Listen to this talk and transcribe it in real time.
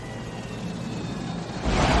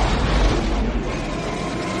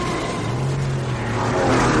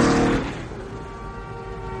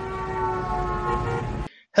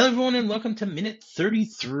Hello, everyone, and welcome to minute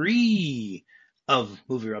 33 of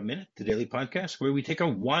MovieRob Minute, the daily podcast where we take a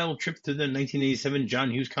wild trip through the 1987 John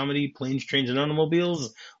Hughes comedy Planes, Trains, and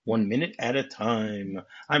Automobiles, 1 minute at a time.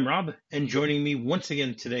 I'm Rob, and joining me once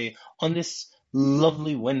again today on this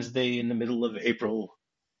lovely Wednesday in the middle of April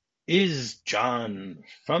is John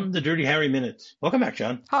from the Dirty Harry Minute. Welcome back,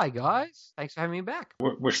 John. Hi, guys. Thanks for having me back.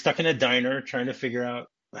 We're stuck in a diner trying to figure out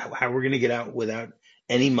how we're going to get out without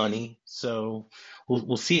any money. So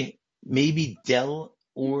we'll see. Maybe Dell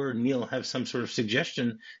or Neil have some sort of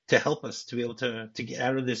suggestion to help us to be able to get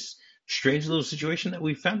out of this strange little situation that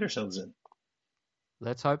we found ourselves in.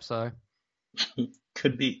 Let's hope so.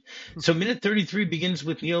 Could be. So minute 33 begins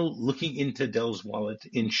with Neil looking into Dell's wallet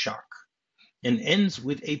in shock and ends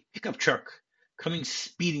with a pickup truck coming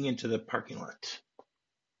speeding into the parking lot.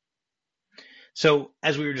 So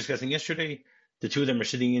as we were discussing yesterday, the two of them are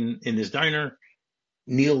sitting in this diner.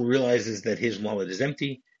 Neil realizes that his wallet is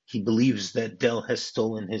empty. He believes that Dell has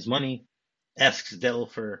stolen his money, asks Dell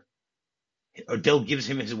Dell gives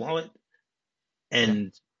him his wallet,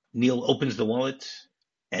 and Neil opens the wallet.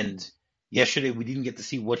 And yesterday we didn't get to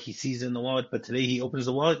see what he sees in the wallet, but today he opens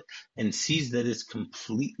the wallet and sees that it's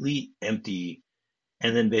completely empty,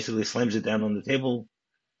 and then basically slams it down on the table.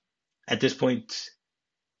 At this point,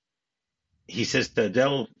 he says to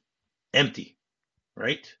Dell, "Empty,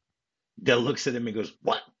 right?" Dell looks at him and goes,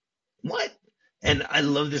 "What? What?" And I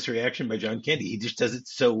love this reaction by John Candy. He just does it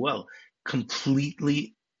so well.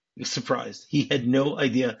 Completely surprised. He had no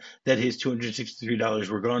idea that his $263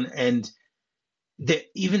 were gone. And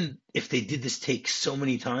even if they did this take so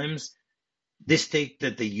many times, this take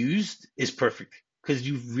that they used is perfect because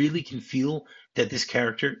you really can feel that this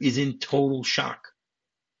character is in total shock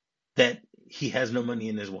that he has no money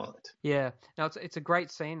in his wallet. Yeah. Now, it's a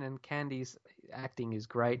great scene, and Candy's acting is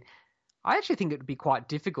great. I actually think it would be quite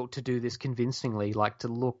difficult to do this convincingly, like to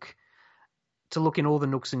look in all the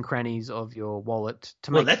nooks and crannies of your wallet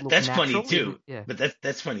to make it look that's natural. funny too. Yeah. But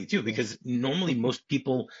that's funny too, because normally most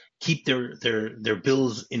people keep their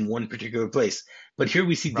bills in one particular place. But here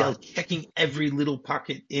we see Dell checking every little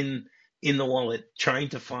pocket in the wallet, trying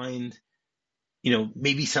to find,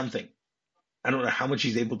 maybe something. I don't know how much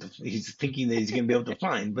he's thinking that he's going to be able to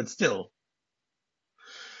find, but still.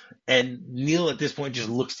 And Neil at this point just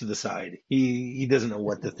looks to the side. He doesn't know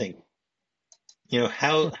what to think.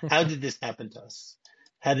 How did this happen to us?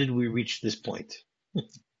 How did we reach this point?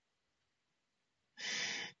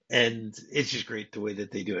 And it's just great the way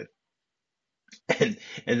that they do it.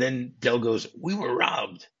 And then Dell goes, "We were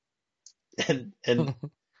robbed." And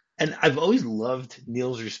I've always loved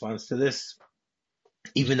Neil's response to this,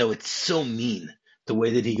 even though it's so mean the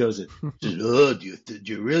way that he goes. It says, "Oh, do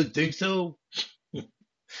you really think so?"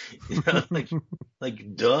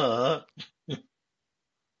 like duh.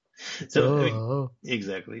 So I mean,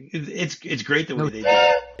 exactly, it's great the way they do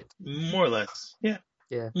it, more or less. Yeah.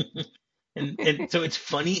 and so it's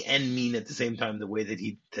funny and mean at the same time, the way that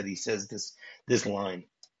he says this line.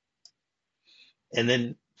 And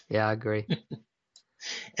then I agree.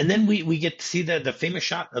 And then we get to see the famous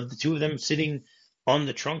shot of the two of them sitting on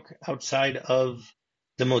the trunk outside of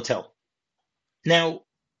the motel. Now,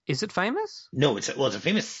 is it famous? No, it's a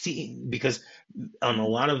famous scene because on a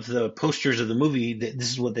lot of the posters of the movie, this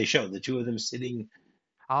is what they show: the two of them sitting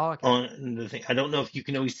on the thing. I don't know if you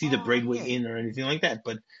can always see the Braidway Inn or anything like that,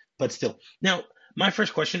 but still. Now, my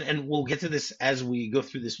first question, and we'll get to this as we go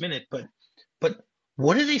through this minute, but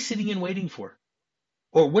what are they sitting and waiting for,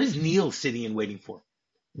 or what is Neil sitting and waiting for?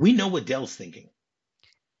 We know what Dell's thinking.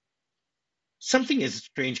 Something is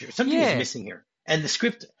strange here. Something is missing here, and the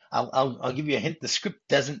script. I'll give you a hint. The script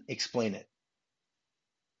doesn't explain it.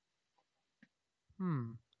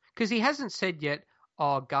 Because he hasn't said yet,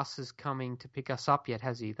 "Oh, Gus is coming to pick us up," yet,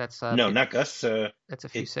 has he? That's no, not Gus. That's a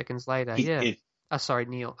few seconds later. Sorry,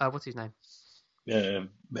 Neil. What's his name?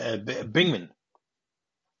 Bingman.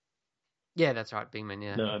 Yeah, that's right, Bingman.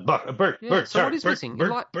 Yeah. Bert. Yeah. Bert. So sorry, what is missing?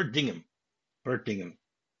 Bert Dingham. Bert Dingham.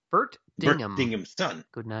 Bert Dingham. Bert Dingham's son.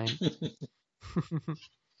 Good name.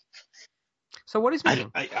 So what is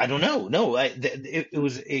missing? I don't know. No, it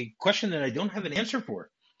was a question that I don't have an answer for,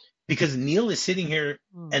 because Neil is sitting here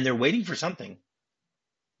and they're waiting for something,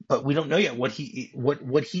 but we don't know yet what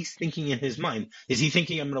he's thinking in his mind. Is he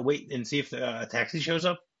thinking, "I'm going to wait and see if a taxi shows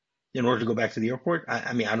up in order to go back to the airport"?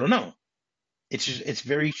 I mean, I don't know. It's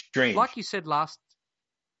very strange. Like you said last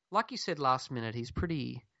minute,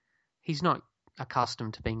 he's not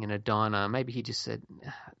accustomed to being in a diner. Maybe he just said,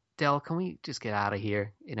 "Dell, can we just get out of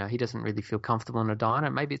here?" He doesn't really feel comfortable in a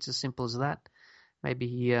diner. Maybe it's as simple as that. Maybe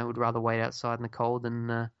he would rather wait outside in the cold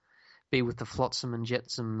than be with the Flotsom and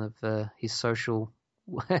Jetsum of his social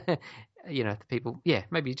the people. Yeah,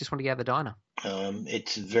 maybe he just wanted to get out of the diner.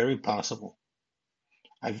 It's very possible.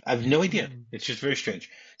 I've no idea. Mm. It's just very strange.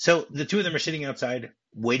 So the two of them are sitting outside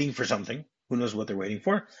waiting for something. Who knows what they're waiting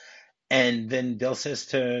for? And then Dell says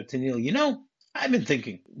to Neil, I've been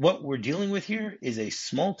thinking, what we're dealing with here is a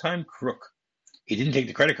small time crook. He didn't take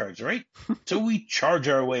the credit cards, right? So we charge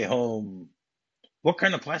our way home. What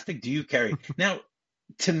kind of plastic do you carry? Now,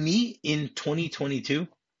 to me, in 2022,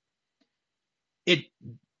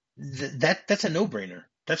 that's a no-brainer.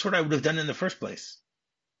 That's what I would have done in the first place.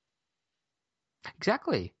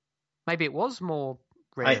 Exactly. Maybe it was more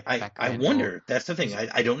rare back I then. wonder. That's the thing.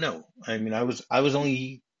 I don't know. I mean, I was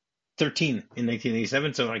only 13 in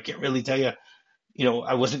 1987, so I can't really tell you.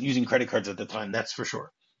 I wasn't using credit cards at the time. That's for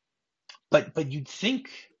sure. But you'd think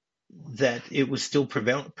that it was still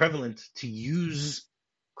prevalent to use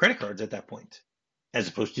credit cards at that point, as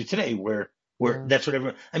opposed to today, where that's what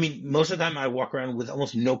everyone. I mean, most of the time I walk around with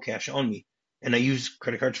almost no cash on me, and I use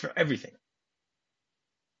credit cards for everything.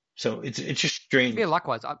 So it's just strange. Yeah,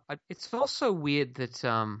 likewise. It's also weird that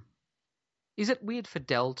is it weird for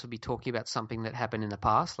Dell to be talking about something that happened in the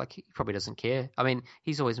past? Like, he probably doesn't care. I mean,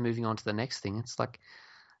 he's always moving on to the next thing. It's like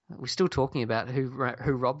we're still talking about who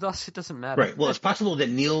robbed us. It doesn't matter. Right. Well, it's possible that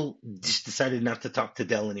Neil just decided not to talk to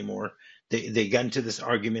Dell anymore. They got into this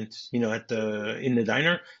argument, in the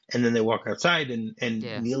diner, and then they walk outside, and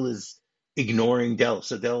Neil is ignoring Dell.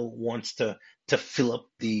 So Dell wants to fill up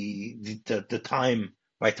the time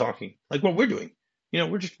by talking, like what we're doing.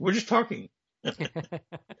 We're just talking.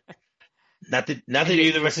 Not that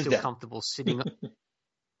either of us is dead. Comfortable sitting.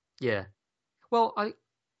 Yeah. Well,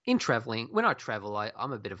 when I travel,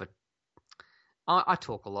 I'm a bit of I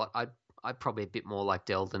talk a lot. I'm probably a bit more like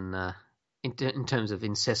Dell than in terms of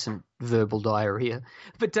incessant verbal diarrhea.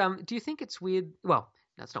 But do you think it's weird? Well,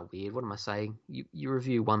 that's not weird. What am I saying? You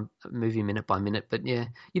review one movie minute by minute, but yeah,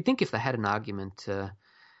 you'd think if they had an argument,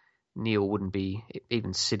 Neil wouldn't be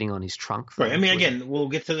even sitting on his trunk. Right. I mean, again, we'll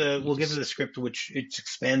get to the script, which it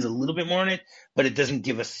expands a little bit more on it, but it doesn't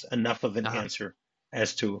give us enough of an answer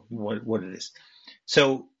as to what it is.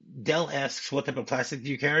 So Dell asks, what type of plastic do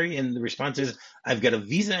you carry? And the response is, I've got a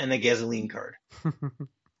Visa and a gasoline card.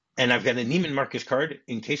 And I've got a Neiman Marcus card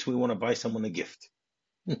in case we want to buy someone a gift.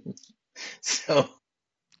 So.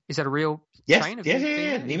 Is that a real chain?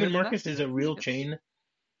 Yeah. Neiman Marcus is a real chain.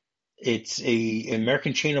 It's an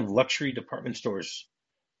American chain of luxury department stores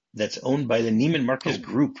that's owned by the Neiman Marcus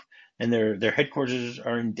Group, and their headquarters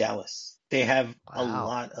are in Dallas. They have a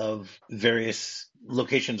lot of various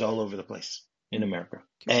locations all over the place in America.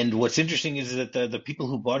 And what's interesting is that the people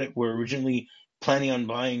who bought it were originally planning on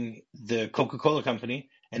buying the Coca-Cola company,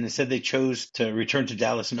 and instead they chose to return to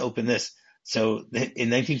Dallas and open this. So in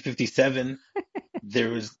 1957, there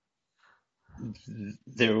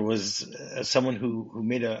was someone who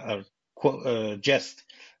made a jest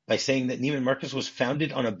by saying that Neiman Marcus was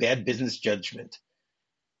founded on a bad business judgment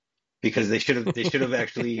because they should have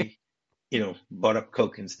actually bought up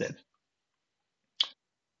Coke instead.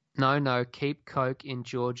 No, keep Coke in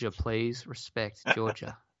Georgia, please. Respect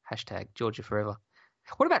Georgia. Hashtag Georgia forever.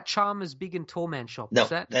 What about Chalmers Big and Tall Man Shop? No,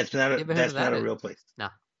 that's not a real place. No.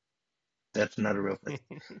 That's not a real place.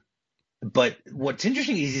 But what's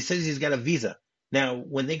interesting is he says he's got a Visa. Now,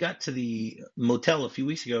 when they got to the motel a few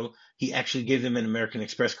weeks ago, he actually gave them an American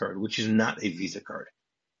Express card, which is not a Visa card.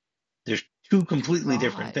 There's two completely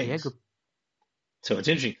different things. Yeah, so it's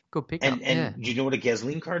interesting. Good pickup. And do you know what a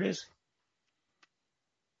gasoline card is?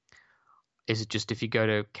 Is it just if you go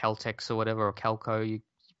to Caltex or whatever, or Calco, you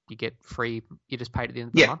get free, you just pay it at the end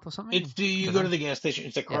of the month or something? You go to the gas station.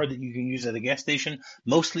 It's a card that you can use at the gas station.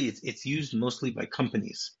 Mostly, it's used mostly by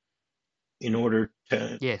companies in order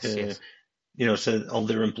to so all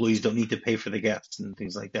their employees don't need to pay for the gas and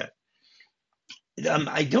things like that.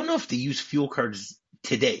 I don't know if they use fuel cards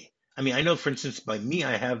today. I mean, I know, for instance, by me,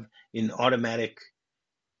 I have an automatic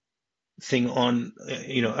thing on,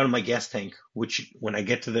 out of my gas tank, which when I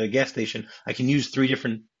get to the gas station, I can use 3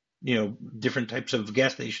 different types of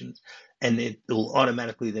gas stations, and it will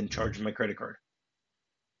automatically then charge my credit card.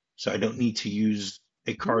 So I don't need to use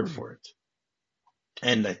a card for it.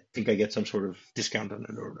 And I think I get some sort of discount on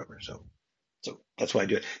it or whatever. So that's why I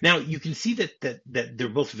do it. Now you can see that they're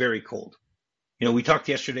both very cold. We talked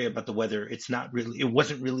yesterday about the weather. It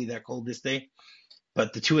wasn't really that cold this day,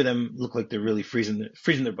 but the two of them look like they're really freezing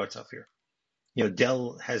their butts off here.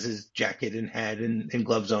 Dell has his jacket and hat and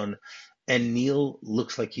gloves on, and Neil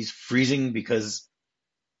looks like he's freezing because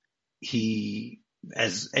he,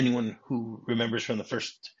 as anyone who remembers from the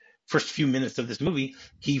first few minutes of this movie,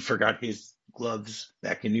 he forgot his gloves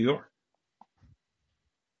back in New York.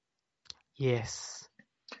 Yes.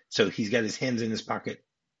 So he's got his hands in his pocket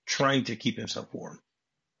trying to keep himself warm.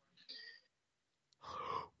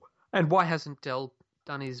 And why hasn't Dell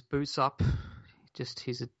done his boots up?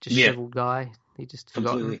 He's a disheveled guy. He just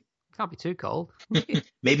forgotten. Completely. Can't be too cold.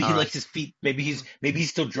 Maybe he All likes right. his feet. Maybe he's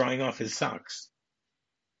still drying off his socks,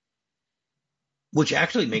 which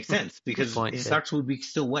actually makes sense because point, his yeah. socks would be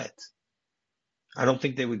still wet. I don't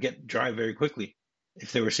think they would get dry very quickly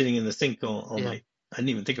if they were sitting in the sink all Yeah. night. I didn't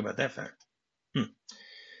even think about that fact.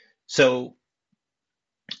 So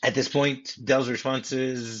at this point, Dell's response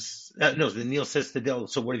is Neil says to Dell,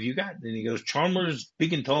 "So what have you got?" And he goes, "Chalmers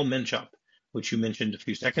Big and Tall Men's Shop," which you mentioned a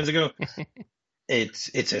few seconds ago. It's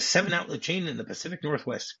a 7-outlet chain in the Pacific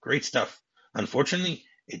Northwest. Great stuff. Unfortunately,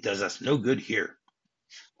 it does us no good here.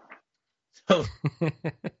 So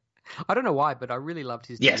I don't know why, but I really loved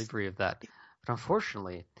his yes, delivery of that. But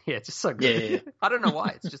unfortunately, yeah, it's just so good. yeah. I don't know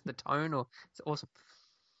why. It's just the tone, or it's awesome.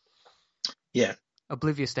 Yeah.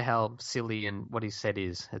 Oblivious to how silly and what he said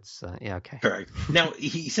is. It's yeah, okay. Correct. Now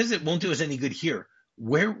he says it won't do us any good here.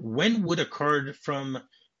 When would a card from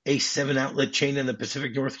a 7-outlet chain in the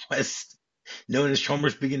Pacific Northwest, known as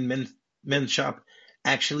Chalmers Big and Men's Shop,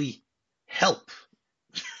 actually help?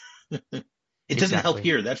 It doesn't help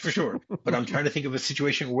here, that's for sure. But I'm trying to think of a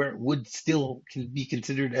situation where it would still can be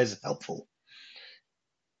considered as helpful.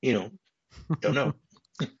 Don't know.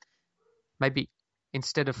 Maybe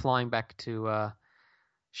instead of flying back to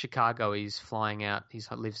Chicago, he's flying out. He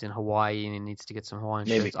lives in Hawaii and he needs to get some Hawaiian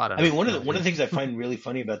shirts. I don't know. I mean, one of the things I find really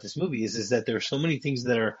funny about this movie is that there are so many things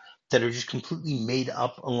that are just completely made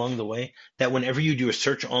up along the way that whenever you do a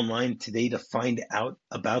search online today to find out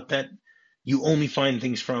about that, you only find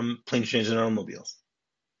things from Planes, Trains, and Automobiles.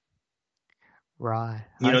 Right.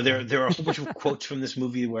 There are a whole bunch of quotes from this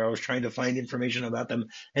movie where I was trying to find information about them,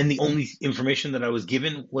 and the only information that I was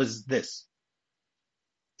given was this.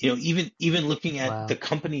 Even looking at the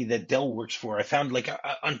company that Dell works for, I found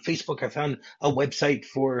on Facebook, I found a website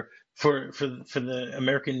for the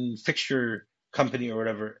American Fixture Company or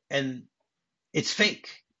whatever, and it's fake.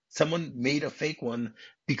 Someone made a fake one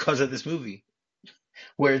because of this movie,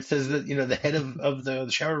 where it says that the head of the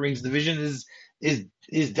shower rings division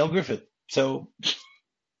is Del Griffith. So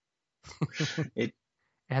it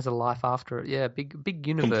has a life after it. Yeah, big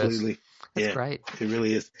universe. Completely. That's great. It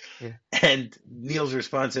really is. Yeah. And Neil's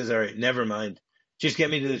response is, "All right, never mind. Just get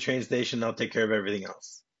me to the train station. I'll take care of everything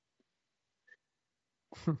else."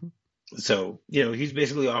 So, he's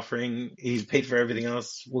basically offering, he's paid for everything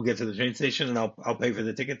else. We'll get to the train station and I'll pay for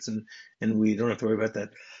the tickets and we don't have to worry about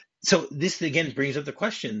that. So this again brings up the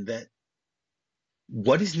question that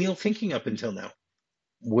what is Neil thinking up until now?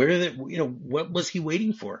 What was he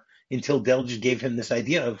waiting for until Dell just gave him this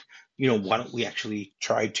idea of, why don't we actually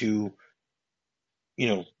try to,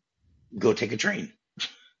 go take a train?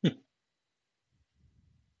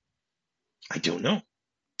 I don't know.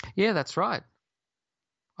 Yeah, that's right.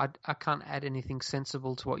 I can't add anything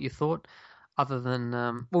sensible to what you thought other than,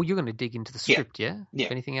 well, you're going to dig into the script, yeah?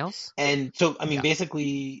 Anything else? And so,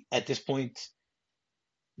 basically at this point,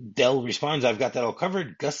 Dell responds, "I've got that all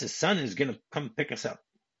covered. Gus's son is going to come pick us up."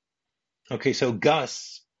 Okay, so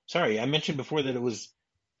Gus, sorry, I mentioned before that it was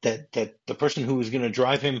that the person who was going to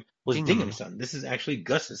drive him was Dingham's son. This is actually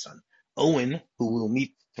Gus's son. Owen, who we'll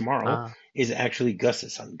meet tomorrow, is actually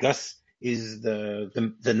Gus's son. Gus is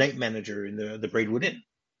the night manager in the Braidwood Inn.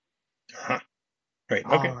 Right.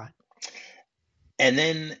 Okay. All right. And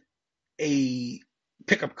then a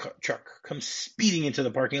pickup truck comes speeding into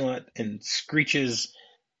the parking lot and screeches.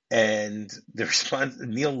 And the response,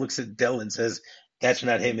 Neil looks at Dell and says, "That's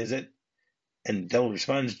not him, is it?" And Dell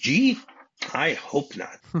responds, "Gee, I hope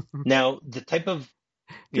not." Now, the type of...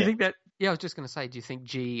 Do you think that... Yeah, I was just going to say, do you think,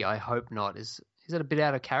 "Gee, I hope not," is that a bit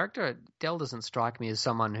out of character? Dell doesn't strike me as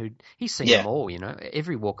someone who... He's seen them all,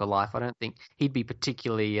 every walk of life. I don't think he'd be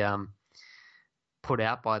particularly put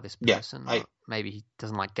out by this person. Maybe he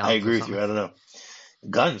doesn't like guns. I agree with you. I don't know.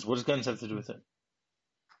 Guns? What does guns have to do with it?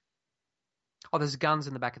 Oh, there's guns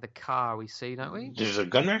in the back of the car we see, don't we? There's a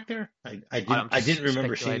gun rack there? I didn't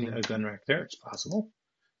remember seeing a gun rack there. It's possible.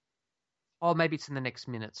 Oh, maybe it's in the next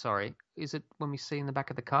minute. Sorry. Is it when we see in the back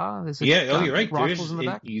of the car? There's you're right. Rifles in the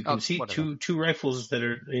back? You can see two rifles that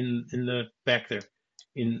are in the back there,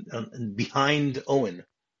 in behind Owen.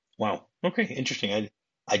 Wow. Okay, interesting.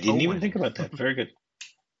 I didn't even think about that. Very good.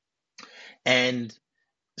 And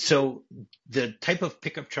so the type of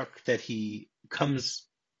pickup truck that he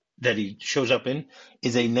shows up in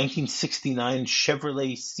is a 1969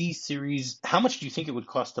 Chevrolet C-Series. How much do you think it would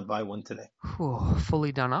cost to buy one today?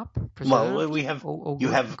 Fully done up? Preserved? Well, we have you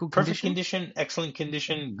have perfect condition, excellent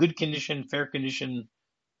condition, good condition, fair condition.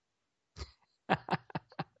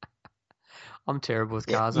 I'm terrible with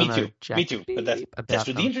Yeah, cars. I me know too. Me jack too. But beep that's about what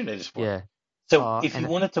the them. internet is for. Yeah. So if you And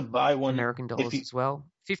wanted to buy one, American if dollars you as well.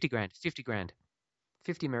 50 grand. 50 grand.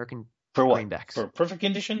 50 American for what? greenbacks. For perfect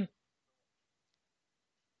condition?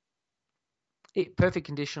 Perfect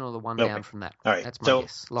condition or the one Okay. down from that. All right. That's my So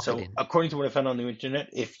guess. Lock it so in. according to what I found on the internet,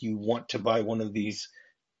 if you want to buy one of these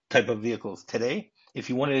type of vehicles today, if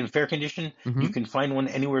you want it in fair condition, you Mm-hmm. can find one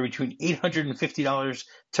anywhere between $850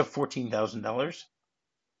 to $14,000.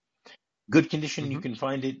 Good condition, you Mm-hmm. can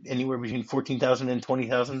find it anywhere between $14,000 and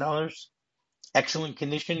 $20,000. Excellent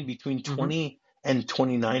condition between Mm-hmm. 20 and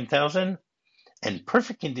 29,000, and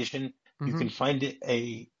perfect condition you Mm-hmm. can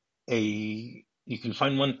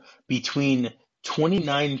find one between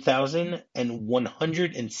 29,000 and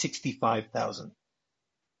 165,000.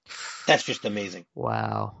 That's just amazing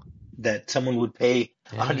Wow. that someone would pay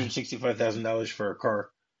Yeah. $165,000 for a car,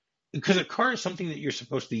 because a car is something that you're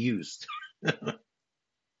supposed to use.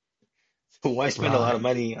 So why spend a lot Right. of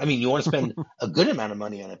money? I mean, you want to spend a good amount of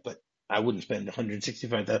money on it, but I wouldn't spend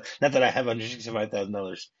 165,000. Not that I have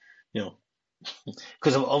 $165,000, you know,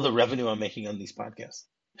 because of all the revenue I'm making on these podcasts.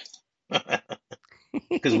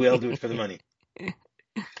 Because we all do it for the money,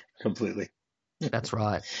 completely. That's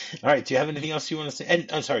right. All right. Do you have anything else you want to say?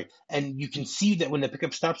 And I'm sorry. And you can see that when the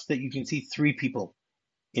pickup stops, that you can see three people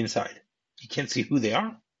inside. You can't see who they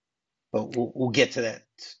are, but we'll get to that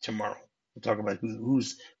tomorrow. We'll talk about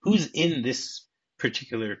who's in this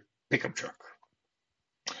particular pickup truck.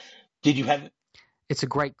 Did you have? It's a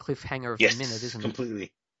great cliffhanger of the minute, Yes, isn't it?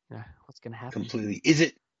 completely, You know, what's going to happen? completely. Is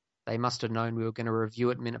it? They must have known we were going to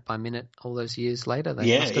review it minute by minute all those years later. They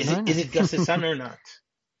Yeah. must have Is it? known Is it. it Gus's son or not?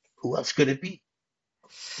 Who else could it be?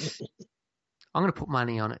 I'm going to put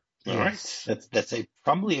money on it. All right. Yes. That's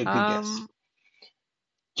probably a good guess.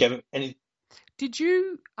 Do you have any? Did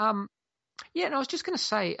you? Yeah, and I was just going to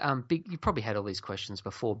say, you probably had all these questions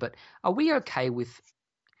before, but are we okay with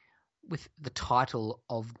the title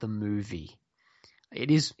of the movie?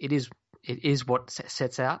 It is what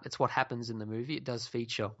sets out. It's what happens in the movie. It does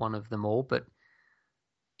feature one of them all, but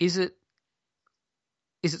is it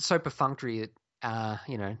so perfunctory that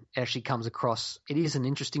it actually comes across? It is an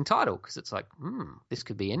interesting title because it's like, this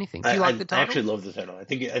could be anything. Do you like the I title? actually love the title. I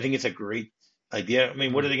think it's a great idea. I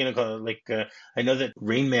mean, what are they going to call it? Like, I know that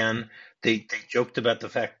Rain Man, they joked about the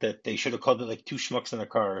fact that they should have called it like Two Schmucks in a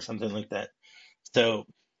Car or something like that. So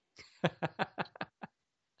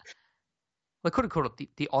They could have called it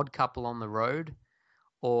the Odd Couple on the Road,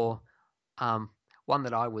 or one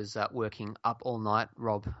that I was working up all night.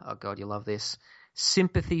 Rob, oh God, you love this.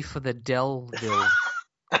 Sympathy for the Delville. Do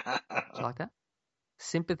you like that?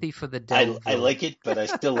 Sympathy for the Delville. I like it, but I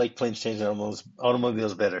still like Planes, Trains, and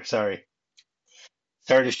Automobiles better. Sorry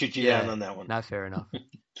to shoot you down on that one. No, fair enough.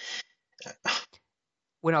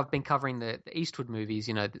 When I've been covering the Eastwood movies,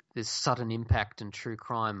 there's Sudden Impact and True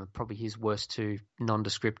Crime are probably his worst two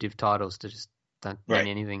non-descriptive titles to just don't mean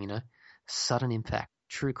anything, Sudden Impact,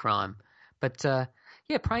 True Crime. But,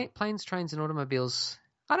 Planes, Trains, and Automobiles,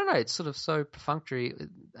 I don't know, it's sort of so perfunctory.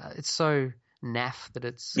 It's so naff that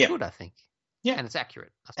it's good, I think. Yeah. And it's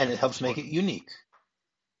accurate. And it helps make it unique.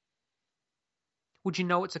 Would you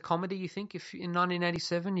know it's a comedy, you think, if in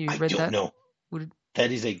 1987 you read that? I don't know.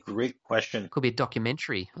 That is a great question. Could be a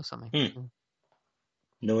documentary or something.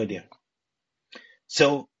 No idea.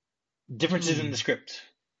 So, differences in the script.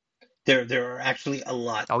 There are actually a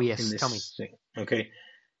lot in this thing. Okay.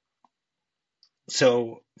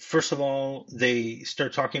 So, first of all, they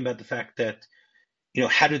start talking about the fact that,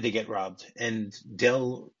 how did they get robbed? And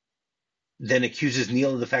Dell then accuses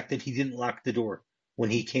Neil of the fact that he didn't lock the door when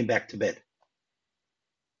he came back to bed.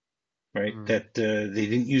 Right? That they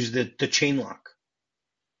didn't use the chain lock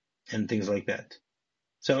and things like that.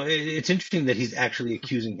 So it's interesting that he's actually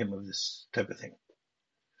accusing him of this type of thing.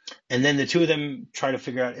 And then the two of them try to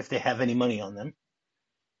figure out if they have any money on them.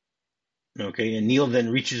 Okay, and Neil then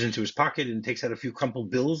reaches into his pocket and takes out a few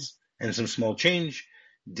crumpled bills and some small change.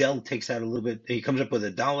 Dell takes out a little bit. He comes up with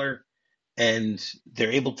 $1, and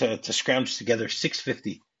they're able to scrounge together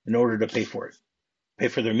 $6.50 in order to pay for it, pay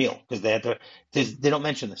for their meal, because they have to. They don't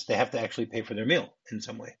mention this. They have to actually pay for their meal in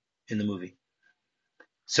some way in the movie.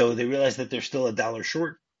 So they realize that they're still $1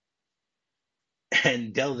 short,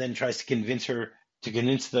 and Dell then tries to convince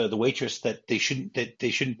the waitress that they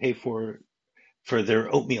shouldn't pay for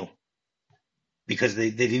their oatmeal because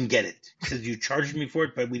they didn't get it. She says, you charged me for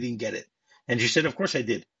it, but we didn't get it. And she said, of course I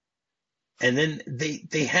did. And then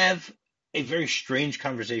they have a very strange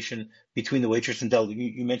conversation between the waitress and Dell.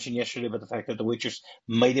 You mentioned yesterday about the fact that the waitress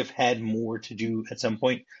might have had more to do at some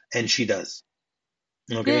point, and she does.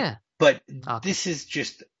 Okay? Yeah. But this is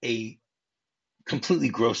just a completely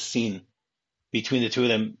gross scene between the two of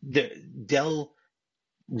them. Dell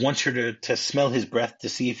wants her to smell his breath to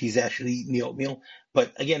see if he's actually eating the oatmeal.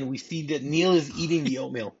 But again, we see that Neil is eating the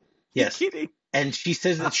oatmeal. You're Yes. kidding. And she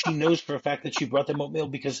says that she knows for a fact that she brought them oatmeal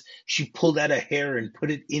because she pulled out a hair and put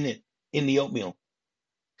it in the oatmeal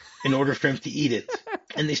in order for him to eat it.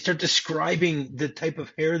 And they start describing the type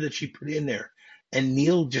of hair that she put in there. And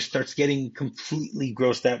Neil just starts getting completely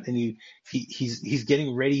grossed out, and he's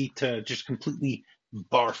getting ready to just completely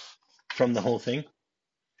barf from the whole thing.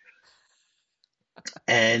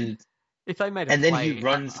 And If they made a and then play, he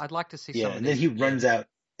runs, I'd like to see yeah, some of and then this. he runs out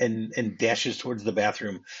and dashes towards the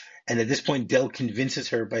bathroom. And at this point, Dell convinces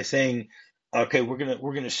her by saying, "Okay, we're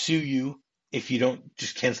gonna sue you if you don't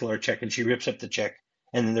just cancel our check." And she rips up the check,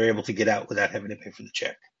 and then they're able to get out without having to pay for the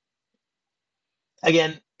check.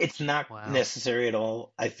 Again, it's not Wow. necessary at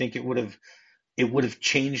all. I think it would have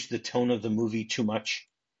changed the tone of the movie too much.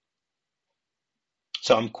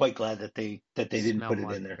 So I'm quite glad that they didn't Smell put it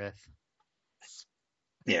my in there. breath.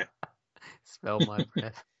 Yeah. Smell my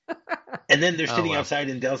breath. And then they're Oh, sitting well. outside,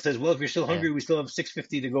 and Dell says, "Well, if you're still hungry, Yeah. we still have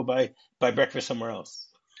 $6.50 to go buy breakfast somewhere else,"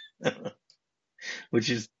 which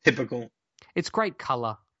is typical. It's great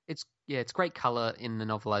color. It's great color in the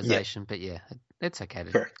novelization, but yeah, it's okay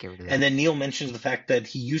to Correct. get rid of that. And then Neil mentions the fact that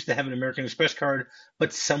he used to have an American Express card,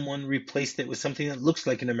 but someone replaced it with something that looks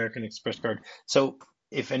like an American Express card. So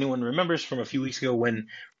if anyone remembers from a few weeks ago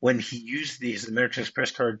when he used his American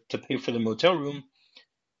Express card to pay for the motel room,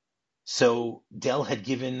 so Dell had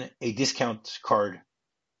given a discount card,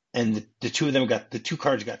 and the two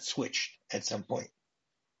cards got switched at some point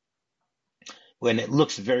when it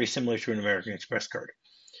looks very similar to an American Express card.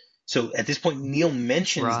 So at this point, Neil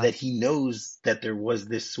mentions that he knows that there was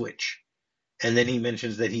this switch. And then he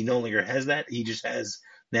mentions that he no longer has that. He just has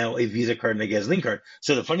now a Visa card and a gasoline card.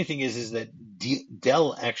 So the funny thing is that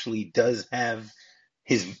Dell actually does have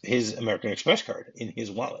his American Express card in his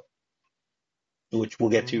wallet, which we'll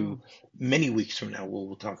get to many weeks from now.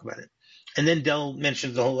 We'll talk about it. And then Dell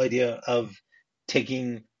mentions the whole idea of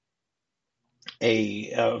taking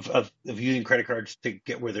of using credit cards to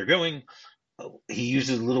get where they're going. He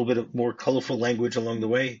uses a little bit of more colorful language along the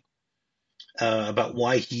way about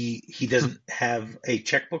why he doesn't have a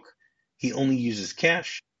checkbook. He only uses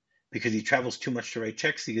cash because he travels too much to write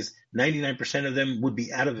checks. Because 99% of them would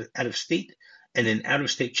be out of state, and an out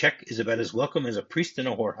of state check is about as welcome as a priest in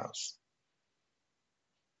a whorehouse.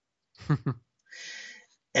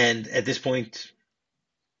 And at this point,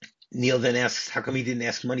 Neil then asks, how come he didn't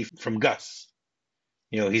ask money from Gus?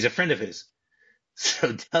 He's a friend of his.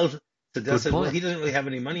 So Dell says, well, he doesn't really have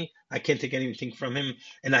any money. I can't take anything from him.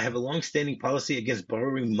 And I have a long-standing policy against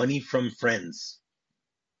borrowing money from friends.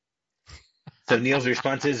 So Neil's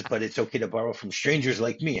response is, but it's okay to borrow from strangers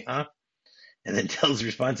like me, huh? And then Dell's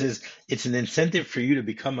response is, it's an incentive for you to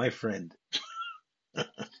become my friend.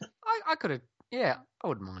 I could have, I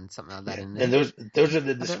wouldn't mind something like that in there. And those are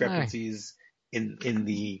the discrepancies in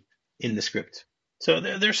the script. So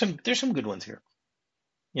there's some good ones here.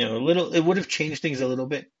 It would have changed things a little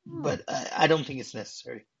bit, but I don't think it's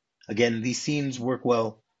necessary. Again, these scenes work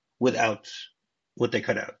well without what they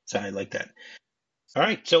cut out. So I like that. All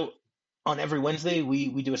right. So on every Wednesday,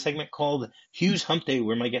 we do a segment called Hughes Hump Day,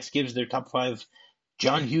 where my guest gives their top 5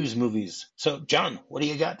 John Hughes movies. So, John, what do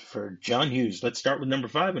you got for John Hughes? Let's start with number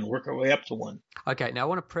 5 and work our way up to 1. Okay. Now, I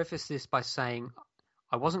want to preface this by saying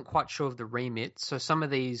I wasn't quite sure of the remit, so some of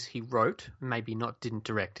these he wrote, maybe didn't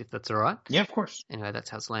direct, if that's all right. Yeah, of course. Anyway, that's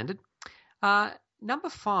how it's landed. Number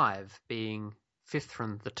 5, being 5th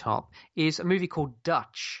from the top, is a movie called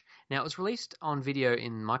Dutch. Now, it was released on video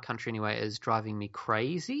in my country anyway as Driving Me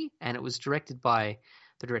Crazy, and it was directed by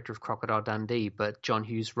the director of Crocodile Dundee, but John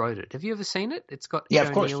Hughes wrote it. Have you ever seen it? It's got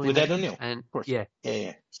Ed O'Neill with Ed O'Neill. And of course. Yeah,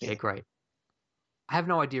 great. I have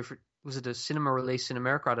no idea if was it a cinema release in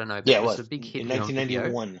America? I don't know. But it was a big hit in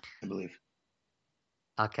 1991, I believe.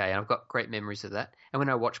 Okay, and I've got great memories of that. And when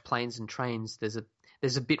I watch Planes and Trains, there's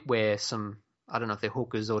a bit where I don't know if they're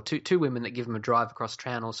hookers or two women that give him a drive across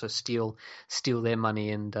town also steal their money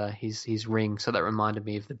and his ring. So that reminded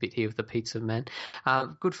me of the bit here with the pizza man.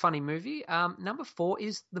 Good funny movie. Number 4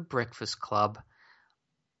 is The Breakfast Club.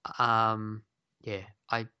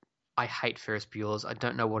 I hate Ferris Bueller's. I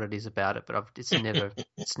don't know what it is about it, but it's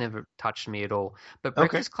never touched me at all. But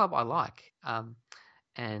Breakfast Club I like.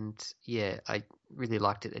 And yeah, I really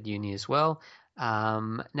liked it at uni as well.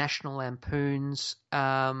 National Lampoon's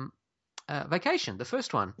Vacation, the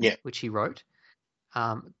first one, which he wrote.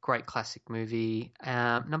 Great classic movie.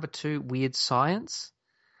 Number 2, Weird Science.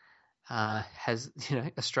 Has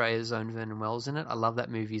Australia's own Vernon Wells in it. I love that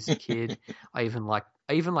movie as a kid. I even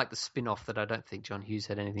I even like the spin-off that I don't think John Hughes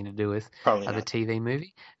had anything to do with, Probably the not.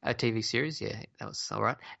 TV series. Yeah, that was all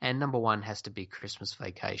right. And number one has to be Christmas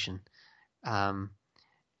Vacation. Like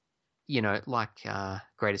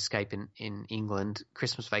Great Escape in England,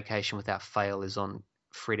 Christmas Vacation without fail is on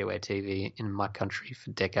free-to-air TV in my country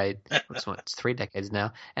for decades. It's 3 decades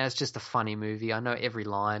now, and it's just a funny movie. I know every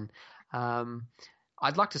line.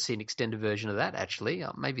 I'd like to see an extended version of that, actually.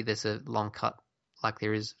 Maybe there's a long cut like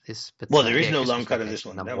there is this. But, Well, there is no Christmas long cut of Vacation, this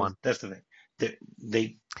one. number one. That's the thing.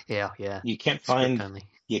 They Yeah. you can't Script find only.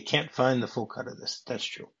 the full cut of this. That's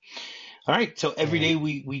true. All right. So every day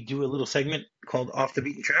we do a little segment called Off the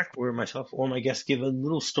Beaten Track, where myself or my guests give a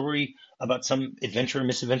little story about some adventure or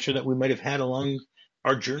misadventure that we might have had along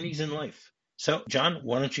our journeys in life. So, John,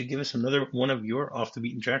 why don't you give us another one of your Off the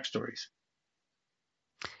Beaten Track stories?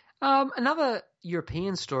 Another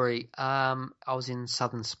European story. I was in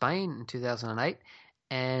southern Spain in 2008,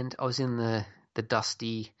 and I was in the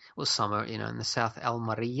dusty summer, in the South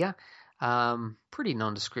Almeria. Pretty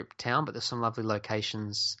nondescript town, but there's some lovely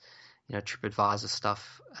locations, TripAdvisor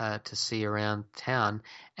stuff to see around town.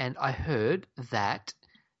 And I heard that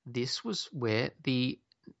this was where the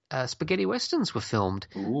spaghetti westerns were filmed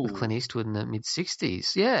with Clint Eastwood in the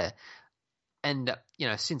mid-'60s. Yeah. And,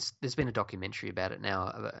 since there's been a documentary about it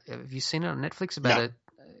now, have you seen it on Netflix about a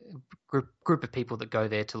group of people that go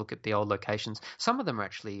there to look at the old locations? Some of them are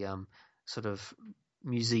actually sort of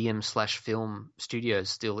museum/film studios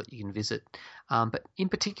still that you can visit. But in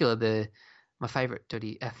particular, my favorite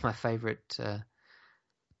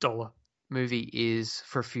dollar movie is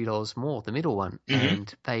For a Few Dollars More, the middle one. Mm-hmm.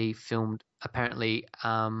 And they filmed apparently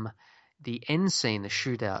the end scene, the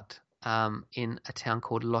shootout, in a town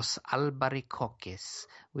called Los Albaricoques,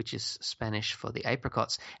 which is Spanish for the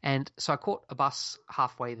apricots. And so I caught a bus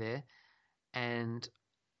halfway there, and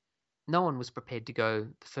no one was prepared to go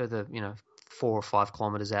further, 4 or 5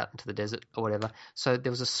 kilometers out into the desert or whatever. So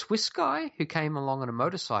there was a Swiss guy who came along on a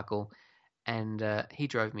motorcycle, and he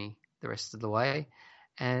drove me the rest of the way.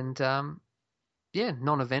 And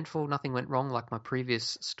non-eventful, nothing went wrong like my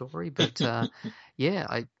previous story. But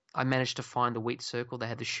I managed to find a wheat circle they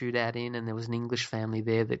had the shootout in, and there was an English family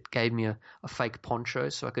there that gave me a fake poncho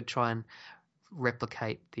so I could try and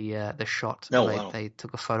replicate the shot. Oh, wow. They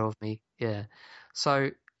took a photo of me. Yeah. So,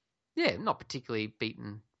 yeah, not particularly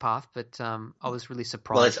beaten path, but I was really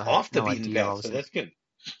surprised. Well, it's I off the no beaten idea path, so that's good.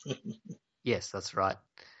 Yes, that's right.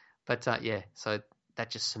 But, so that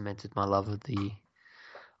just cemented my love of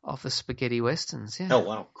the spaghetti westerns. Yeah. Oh,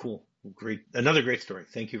 wow. Cool. Great. Another great story.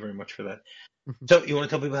 Thank you very much for that. So you want to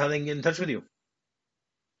tell people how they can get in touch with you?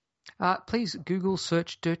 Please Google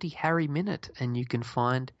search Dirty Harry Minute, and you can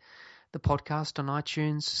find the podcast on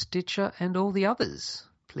iTunes, Stitcher, and all the others.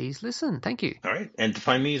 Please listen. Thank you. All right. And to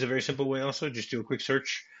find me is a very simple way also. Just do a quick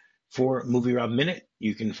search for MovieRob Minute.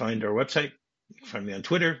 You can find our website. You can find me on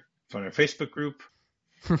Twitter. Find our Facebook group.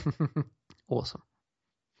 Awesome.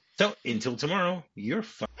 So until tomorrow, you're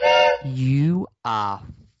fine. You are